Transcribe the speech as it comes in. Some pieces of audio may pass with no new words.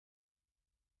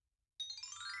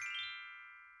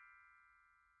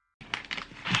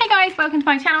guys, welcome to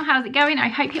my channel. How's it going? I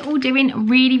hope you're all doing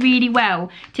really well.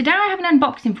 Today I have an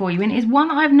unboxing for you, and it is one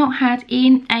that I've not had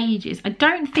in ages. I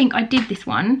don't think I did this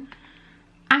one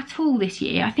at all this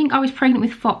year. I think I was pregnant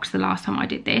with Fox the last time I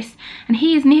did this, and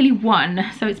he is nearly 1,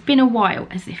 so it's been a while.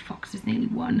 As if Fox is nearly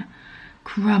 1.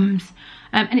 Crumbs.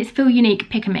 And it's Feel Unique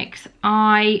Pick a Mix.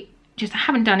 I just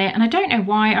haven't done it, and I don't know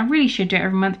why. I really should do it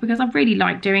every month because I really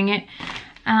like doing it.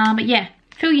 But yeah,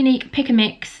 Feel Unique Pick a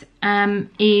Mix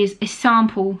is a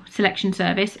sample selection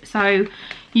service. So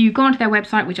you go onto their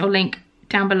website, which I'll link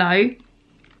down below,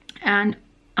 and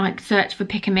like search for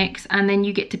Pick a Mix, and then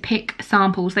you get to pick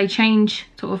samples. They change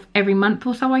sort of every month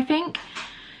or so, I think.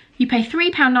 You pay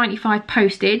 £3.95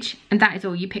 postage, and that is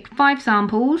all. You pick 5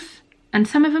 samples, and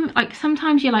some of them, like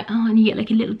sometimes you're like, oh, and you get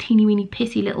like a little teeny weeny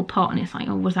pissy little pot, and it's like,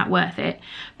 oh, was that worth it?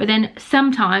 But then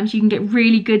sometimes you can get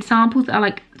really good samples that are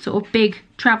like sort of big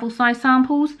travel size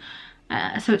samples.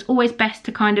 So it's always best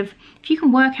to kind of, if you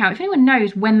can work out, if anyone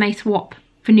knows when they swap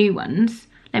for new ones,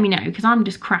 let me know, because I'm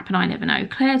just crap and I never know.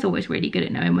 Claire's always really good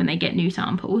at knowing when they get new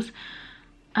samples.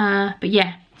 But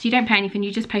yeah, so you don't pay anything,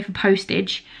 you just pay for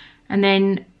postage, and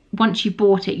then once you've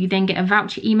bought it, you then get a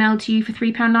voucher emailed to you for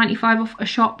 £3.95 off a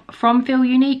shop from Feel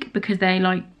Unique, because they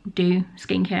like do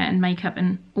skincare and makeup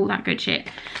and all that good shit.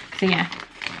 So yeah,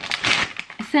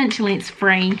 essentially it's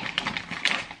free.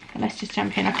 But let's just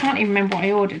jump in. I can't even remember what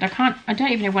I ordered. I don't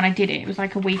even know when I did it. It was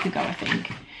like a week ago, I think.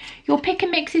 Your pick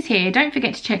and mix is here. Don't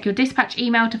forget to check your dispatch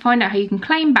email to find out how you can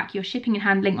claim back your shipping and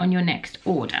handling on your next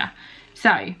order.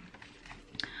 So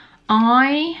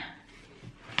I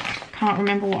can't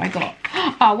remember what I got.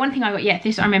 Oh, one thing I got, yeah,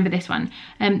 this, I remember this one.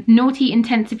 Naughty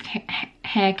Intensive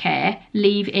Hair Care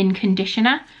Leave-In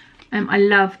Conditioner. I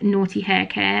love Naughty Hair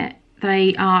Care.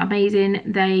 They are amazing.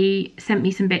 They sent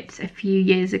me some bits a few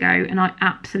years ago, and I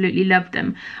absolutely loved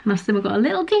them. And I've still got a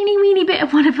little teeny weeny bit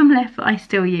of one of them left that I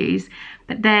still use.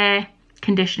 But their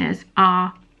conditioners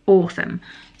are awesome.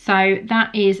 So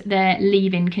that is their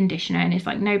leave-in conditioner, and it's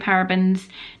like no parabens,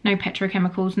 no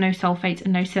petrochemicals, no sulfates,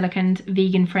 and no silicons,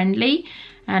 vegan friendly.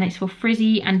 And it's for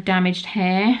frizzy and damaged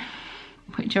hair,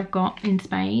 which I've got in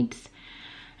spades.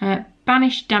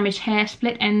 Banish damaged hair,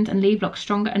 split ends, and leave locks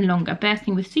stronger and longer,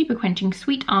 bursting with super quenching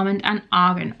sweet almond and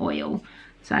argan oil.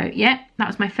 So yeah, that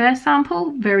was my first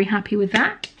sample. Very happy with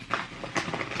that.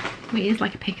 It is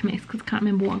like a pick and mix because I can't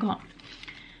remember what I got.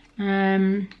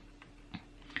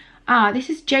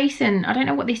 This is Jason. I don't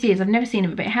know what this is. I've never seen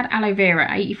it, but it had aloe vera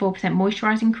 84%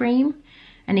 moisturising cream.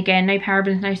 And again, no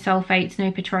parabens, no sulfates,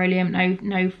 no petroleum, no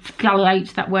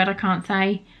phthalates, that word I can't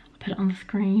say. I'll put it on the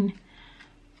screen.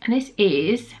 And this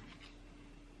is,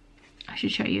 I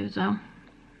should show you as well.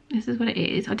 This is what it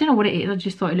is. I don't know what it is, I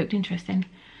just thought it looked interesting.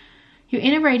 Your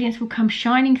inner radiance will come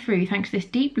shining through thanks to this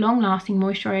deep, long-lasting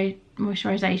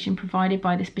moisturisation provided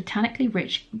by this botanically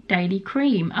rich daily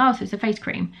cream. Oh, so it's a face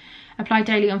cream. Apply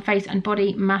daily on face and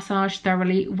body, massage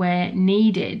thoroughly where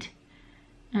needed.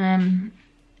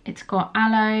 It's got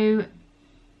aloe,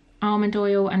 almond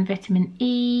oil, and vitamin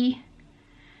E.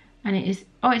 And it is,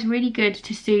 oh, it's really good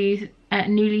to soothe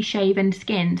newly shaven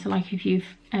skin. So like if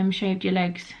you've shaved your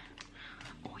legs,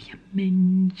 or your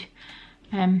minge,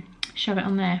 shove it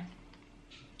on there.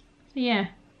 So yeah,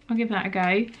 I'll give that a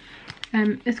go.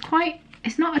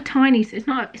 It's not a tiny, it's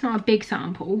not a big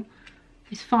sample.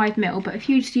 It's 5 ml, but if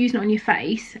you're just using it on your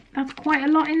face, that's quite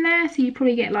a lot in there. So you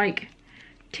probably get like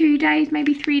 2 days,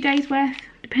 maybe 3 days worth,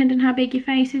 depending on how big your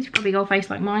face is. If you've got a big old face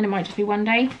like mine, it might just be 1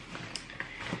 day.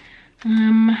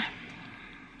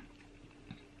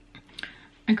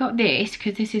 I got this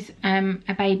because this is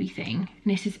a baby thing,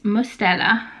 and this is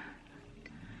Mustela.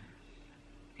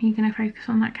 Are you going to focus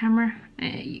on that camera? There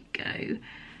you go.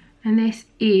 And this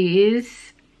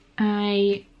is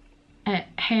a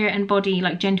hair and body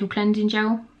like gentle cleansing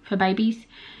gel for babies.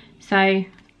 So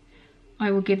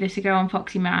I will give this a go on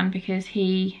Foxy Man because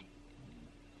he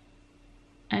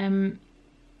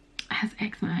has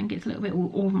eczema and gets a little bit,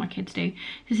 all of my kids do.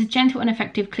 This is gentle and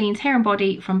effective, cleans hair and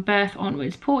body from birth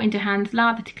onwards. Pour into hands,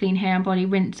 lather to clean hair and body,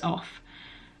 rinse off.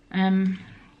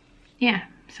 Yeah,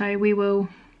 so we will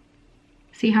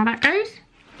see how that goes.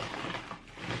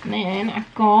 And then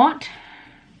I've got,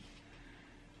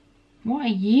 what are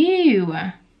you?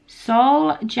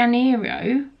 Sol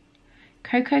Janeiro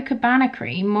Coco Cabana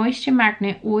Cream, Moisture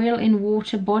Magnet Oil in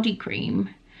Water Body Cream.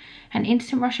 An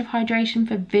instant rush of hydration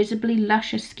for visibly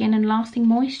luscious skin and lasting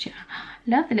moisture.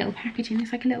 Love the little packaging.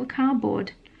 It's like a little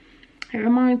cardboard. It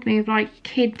reminds me of like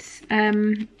kids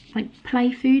like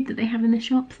play food that they have in the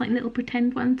shops, like little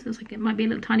pretend ones. It's like, it might be a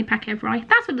little tiny packet of rice.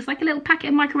 That's what it's like, a little packet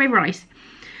of microwave rice.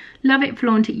 Love it,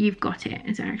 flaunt it, you've got it.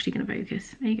 Is it actually going to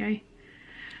focus? There you go.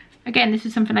 Again, this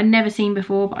is something I'd never seen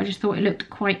before, but I just thought it looked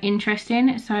quite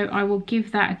interesting, so I will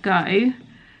give that a go.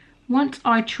 Once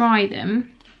I try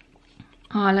them,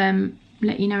 I'll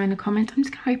let you know in the comments. I'm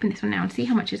just going to open this one now and see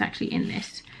how much is actually in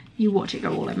this. You watch it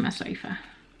go all over my sofa.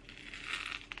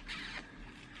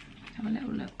 Let's have a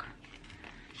little look.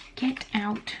 Get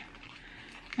out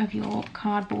of your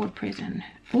cardboard prison.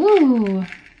 Ooh!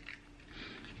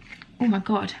 Oh my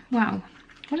god, wow.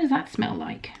 What does that smell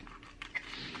like?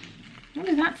 What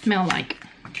does that smell like?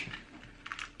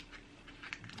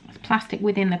 It's plastic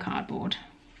within the cardboard.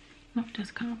 Not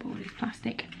just cardboard, it's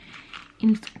plastic.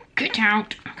 Get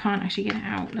out! I can't actually get it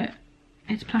out, look.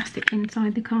 It's plastic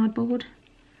inside the cardboard.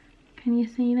 Can you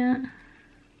see that?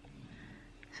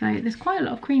 So there's quite a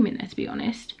lot of cream in there, to be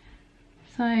honest.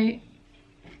 So I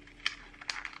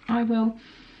will...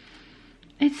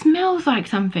 It smells like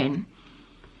something.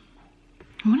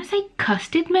 I want to say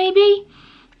custard, maybe?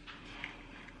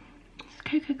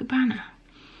 Copacabana.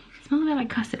 It smells a bit like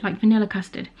custard, like vanilla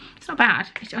custard. It's not bad.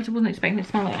 I just wasn't expecting it to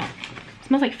smell like that. It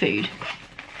smells like food,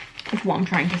 is what I'm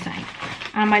trying to say.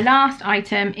 And my last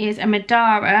item is a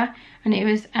Madara, and it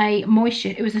was a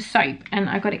moisture, it was a soap, and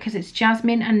I got it because it's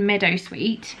jasmine and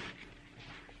meadowsweet.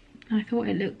 I thought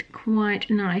it looked quite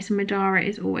nice, and Madara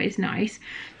is always nice.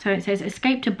 So it says,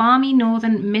 escape to balmy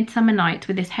northern midsummer nights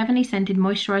with this heavenly scented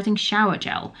moisturising shower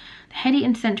gel. The heady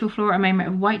and sensual floral aroma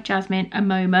of white jasmine,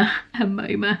 aroma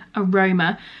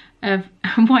of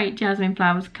white jasmine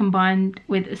flowers combined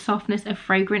with the softness of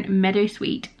fragrant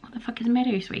meadowsweet. What the fuck is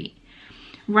meadowsweet?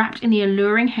 Wrapped in the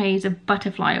alluring haze of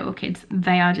butterfly orchids.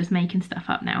 They are just making stuff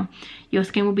up now. Your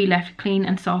skin will be left clean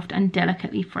and soft and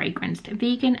delicately fragranced.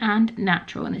 Vegan and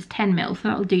natural, and it's 10 ml, so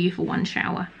that'll do you for one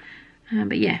shower.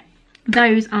 But yeah,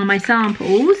 those are my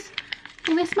samples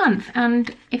for this month.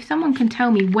 And if someone can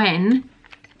tell me when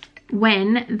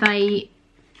they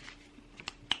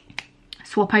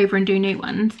swap over and do new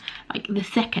ones, like the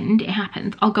second it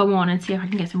happens, I'll go on and see if I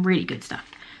can get some really good stuff.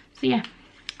 So yeah,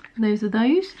 those are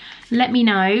those. Let me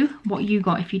know what you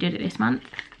got if you did it this month,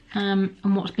 and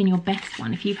what's been your best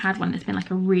one. If you've had one that's been like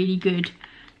a really good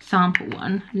sample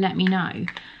one, let me know.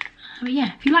 But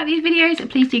yeah, if you like these videos,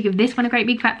 please do give this one a great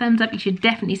big fat thumbs up. You should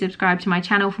definitely subscribe to my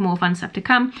channel for more fun stuff to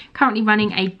come. Currently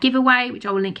running a giveaway, which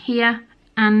I will link here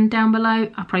and down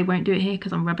below. I probably won't do it here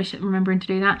because I'm rubbish at remembering to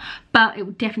do that, but it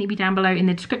will definitely be down below in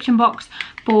the description box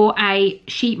for a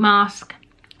sheet mask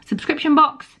subscription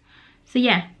box. So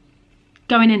yeah,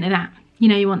 going into that, you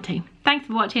know you want to. Thanks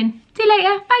for watching. See you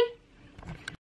later. Bye.